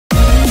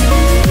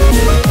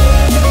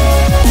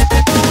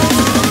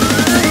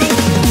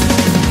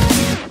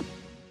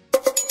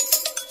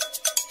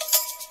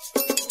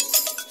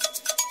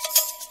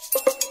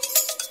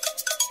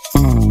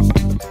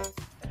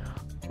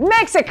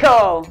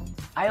Mexico!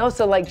 I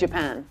also like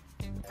Japan.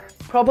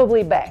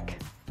 Probably Beck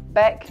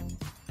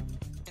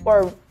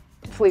or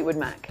Fleetwood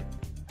Mac.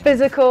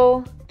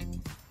 Physical,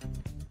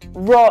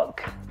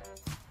 rock,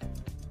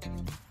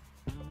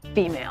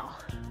 female.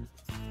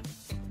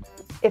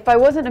 If I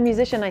wasn't a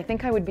musician, I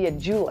think I would be a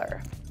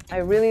jeweler. I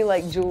really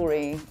like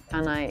jewelry,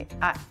 and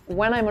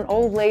when I'm an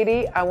old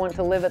lady, I want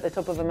to live at the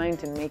top of a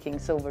mountain making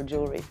silver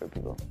jewelry for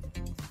people.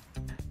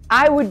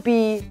 I would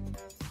be,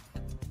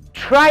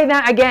 try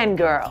that again,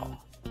 girl.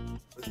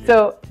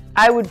 So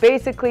I would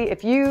basically,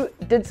 if you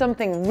did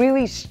something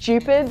really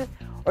stupid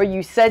or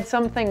you said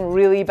something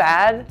really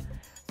bad,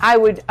 I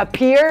would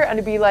appear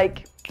and be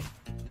like,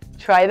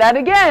 try that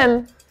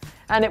again.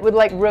 And it would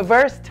like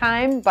reverse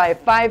time by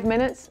 5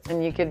 minutes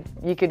and you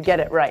could get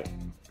it right.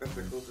 That's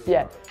a cool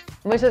Yeah.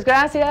 Muchas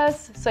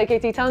gracias. Soy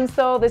Katie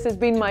Tunstall. This has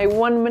been my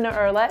 1 minute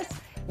or less.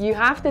 You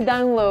have to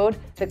download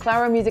the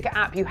Claro Music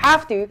app. You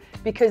have to,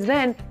 because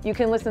then you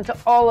can listen to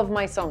all of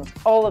my songs,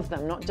 all of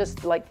them, not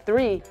just like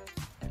 3,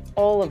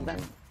 all of them.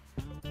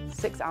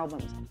 6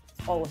 albums,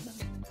 all of them.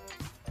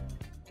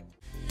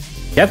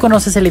 ¿Ya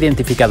conoces el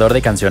identificador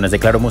de canciones de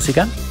Claro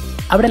Música?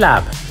 Abre la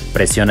app,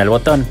 presiona el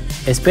botón,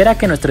 espera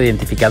que nuestro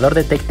identificador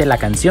detecte la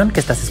canción que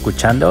estás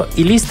escuchando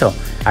y listo,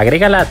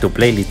 agrégala a tu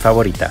playlist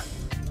favorita.